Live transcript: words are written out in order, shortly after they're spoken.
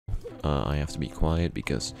I have to be quiet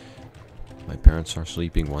because my parents are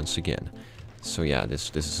sleeping once again. So yeah,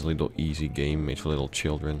 this is a little easy game made for little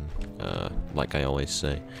children, like I always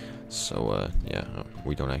say. So yeah,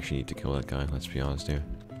 we don't actually need to kill that guy, let's be honest here.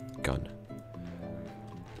 Gun.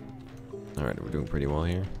 Alright, we're doing pretty well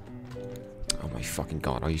here. Oh my fucking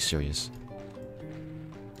god, are you serious?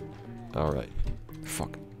 Alright.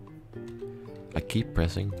 Fuck. I keep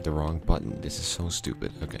pressing the wrong button. This is so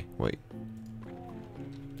stupid. Okay, wait.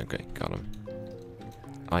 Okay, got him.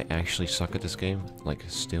 I actually suck at this game. Like,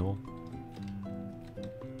 still.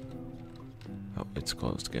 Oh, it's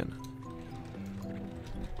closed again.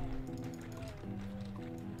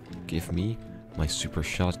 Give me my super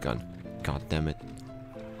shotgun. God damn it.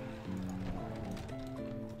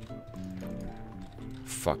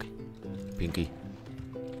 Fuck. Pinky.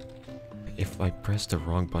 If I press the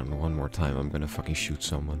wrong button one more time, I'm gonna fucking shoot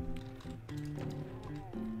someone.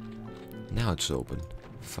 Now it's open.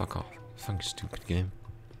 Fuck off. Fucking stupid game.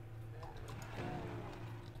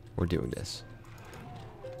 We're doing this.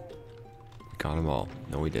 Got them all.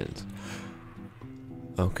 No, we didn't.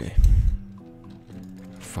 Okay.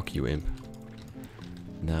 Fuck you, imp.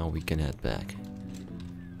 Now we can head back.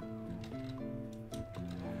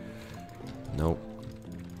 Nope.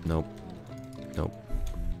 Nope. Nope.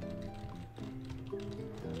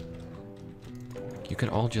 You can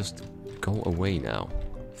all just go away now.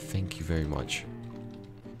 Thank you very much.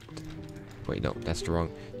 Wait, no, that's the wrong...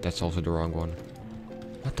 That's also the wrong one.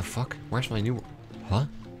 What the fuck? Where's my new... Huh?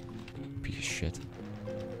 Piece of shit.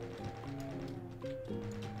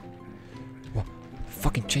 What?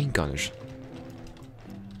 Fucking chain gunners.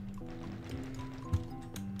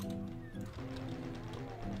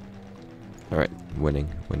 Alright, winning.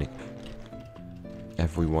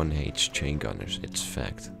 Everyone hates chain gunners, it's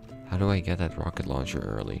fact. How do I get that rocket launcher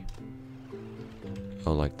early?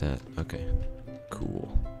 Oh, like that. Okay.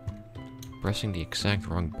 Cool. Pressing the exact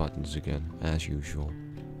wrong buttons again, as usual.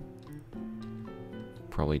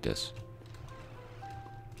 Probably this.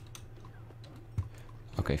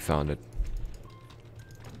 Okay, found it.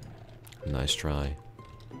 Nice try.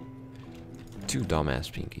 2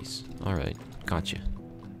 dumbass pinkies. Alright, gotcha.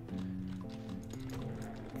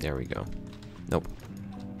 There we go. Nope.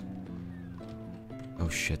 Oh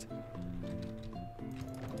shit.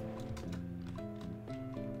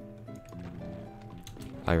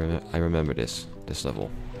 I remember this level.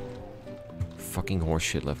 Fucking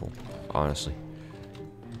horseshit level, honestly.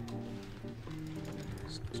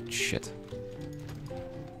 Shit.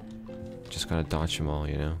 Just gotta dodge them all,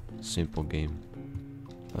 you know? Simple game.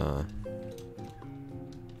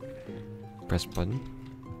 Press button.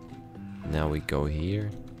 Now we go here.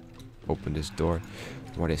 Open this door.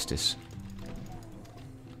 What is this?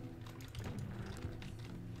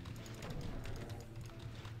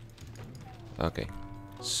 Okay.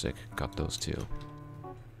 Sick. Got those two.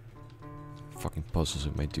 Fucking puzzles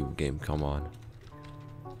in my Doom game, come on.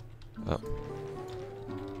 Oh.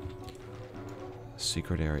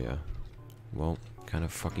 Secret area. Well, kind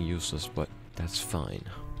of fucking useless, but that's fine.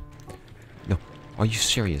 No, are you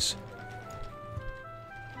serious?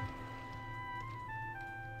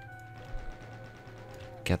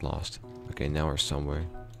 Get lost. Okay, now we're somewhere.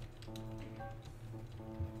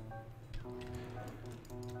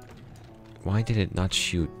 Why did it not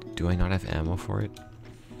shoot? Do I not have ammo for it?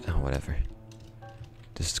 Oh, whatever.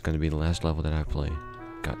 This is gonna be the last level that I play.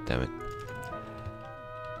 God damn it.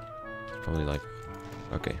 It's probably like...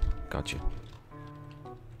 Okay, gotcha.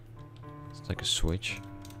 It's like a switch.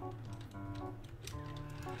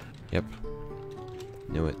 Yep.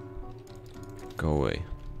 Knew it. Go away,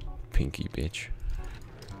 pinky bitch.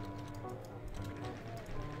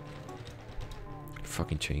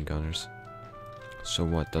 Fucking chain gunners. So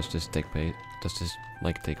what, does this take place? Does this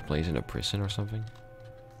like take place in a prison or something?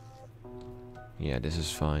 Yeah, this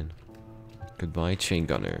is fine. Goodbye, chain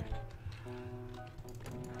gunner.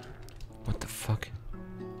 What the fuck?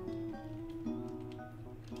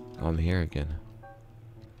 Oh, I'm here again.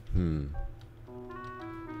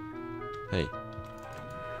 Hey.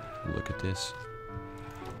 Look at this.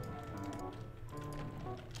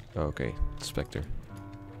 Okay, Spectre.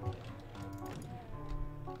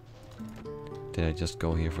 Did I just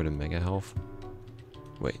go here for the mega health?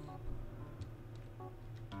 Wait.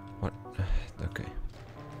 What? Okay.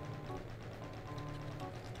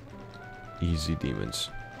 Easy demons.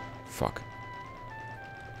 Fuck.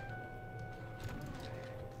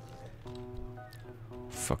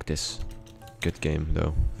 Fuck this. Good game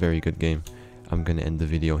though. Very good game. I'm gonna end the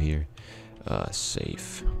video here.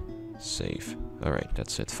 Save. Alright,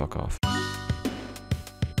 that's it. Fuck off.